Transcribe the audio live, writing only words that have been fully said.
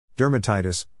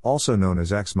Dermatitis, also known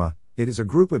as eczema, it is a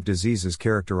group of diseases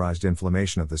characterized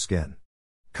inflammation of the skin.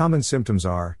 Common symptoms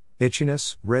are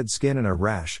itchiness, red skin and a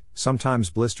rash,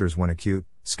 sometimes blisters when acute,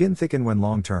 skin thickened when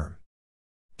long-term.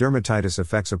 Dermatitis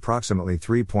affects approximately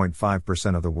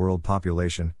 3.5% of the world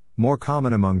population, more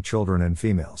common among children and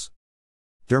females.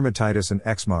 Dermatitis and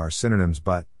eczema are synonyms,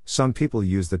 but some people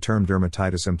use the term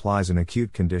dermatitis implies an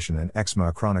acute condition and eczema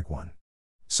a chronic one.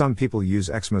 Some people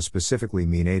use eczema specifically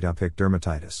mean atopic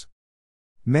dermatitis.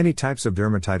 Many types of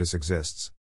dermatitis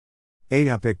exists.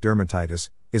 Atopic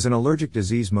dermatitis is an allergic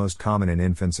disease most common in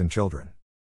infants and children.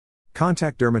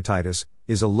 Contact dermatitis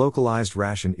is a localized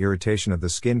rash and irritation of the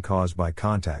skin caused by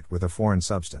contact with a foreign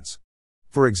substance.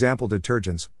 For example,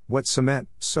 detergents, wet cement,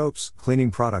 soaps, cleaning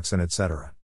products, and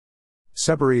etc.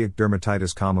 Seborrheic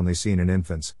dermatitis, commonly seen in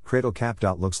infants, cradle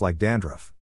cap.looks like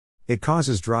dandruff. It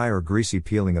causes dry or greasy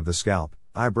peeling of the scalp,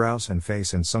 eyebrows and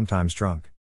face, and sometimes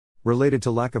trunk. Related to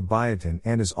lack of biotin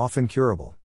and is often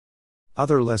curable.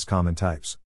 Other less common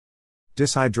types.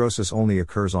 Dyshidrosis only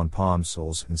occurs on palm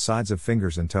soles and sides of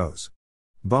fingers and toes.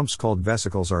 Bumps called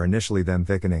vesicles are initially then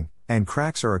thickening, and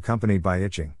cracks are accompanied by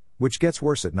itching, which gets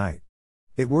worse at night.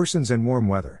 It worsens in warm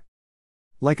weather.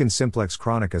 Lichen simplex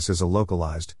chronicus is a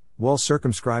localized,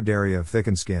 well-circumscribed area of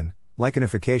thickened skin,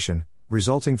 lichenification,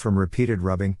 resulting from repeated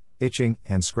rubbing, itching,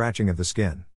 and scratching of the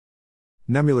skin.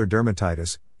 Nummular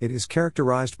dermatitis, it is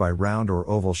characterized by round or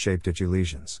oval-shaped itchy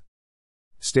lesions.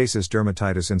 Stasis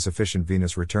dermatitis, insufficient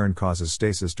venous return causes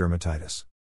stasis dermatitis.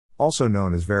 Also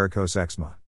known as varicose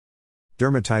eczema.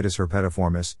 Dermatitis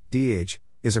herpetiformis, DH,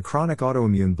 is a chronic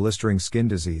autoimmune blistering skin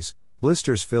disease,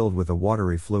 blisters filled with a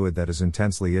watery fluid that is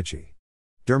intensely itchy.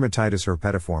 Dermatitis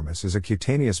herpetiformis is a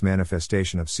cutaneous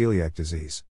manifestation of celiac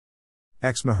disease.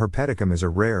 Eczema herpeticum is a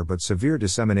rare but severe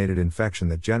disseminated infection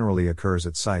that generally occurs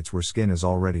at sites where skin is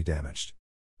already damaged.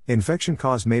 Infection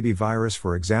cause may be virus,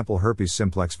 for example herpes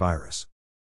simplex virus.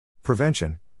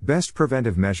 Prevention. Best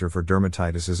preventive measure for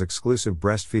dermatitis is exclusive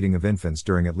breastfeeding of infants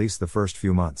during at least the first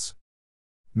few months.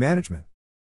 Management.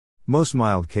 Most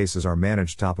mild cases are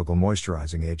managed topical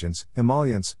moisturizing agents,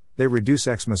 emollients. They reduce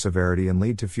eczema severity and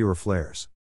lead to fewer flares.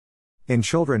 In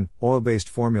children, oil-based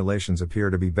formulations appear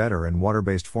to be better and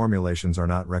water-based formulations are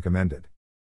not recommended.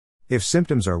 If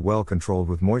symptoms are well controlled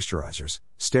with moisturizers,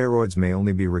 steroids may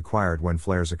only be required when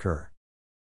flares occur.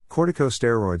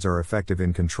 Corticosteroids are effective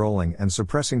in controlling and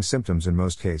suppressing symptoms in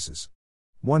most cases.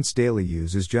 Once daily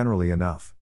use is generally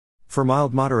enough. For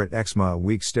mild-moderate eczema, a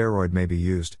weak steroid may be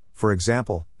used, for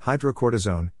example,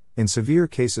 hydrocortisone. In severe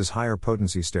cases, higher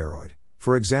potency steroid,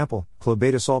 for example,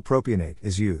 clobetasol propionate,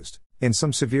 is used. In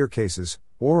some severe cases,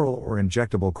 oral or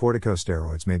injectable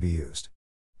corticosteroids may be used.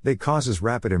 They causes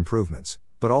rapid improvements,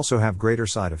 but also have greater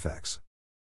side effects.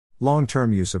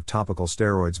 Long-term use of topical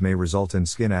steroids may result in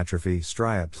skin atrophy,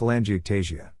 stria,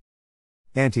 telangiectasia.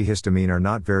 Antihistamine are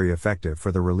not very effective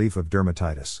for the relief of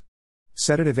dermatitis.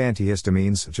 Sedative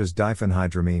antihistamines such as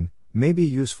diphenhydramine may be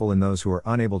useful in those who are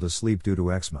unable to sleep due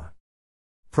to eczema.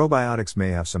 Probiotics may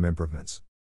have some improvements.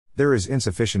 There is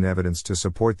insufficient evidence to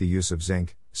support the use of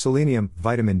zinc, selenium,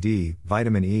 vitamin D,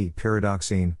 vitamin E,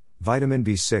 pyridoxine, vitamin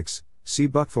B6, sea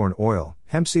buckthorn oil,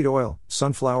 hempseed oil,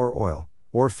 sunflower oil,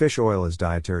 or fish oil as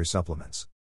dietary supplements.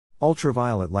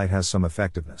 Ultraviolet light has some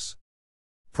effectiveness.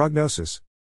 Prognosis.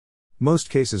 Most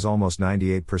cases, almost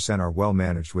 98%, are well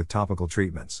managed with topical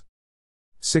treatments.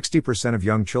 60% of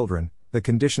young children, the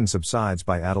condition subsides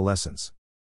by adolescence.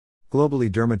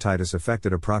 Globally, dermatitis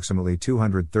affected approximately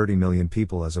 230 million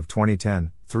people as of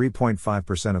 2010,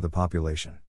 3.5% of the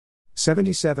population.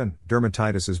 77.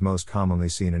 Dermatitis is most commonly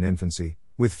seen in infancy,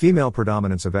 with female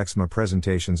predominance of eczema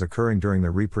presentations occurring during the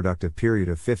reproductive period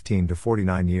of 15 to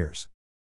 49 years.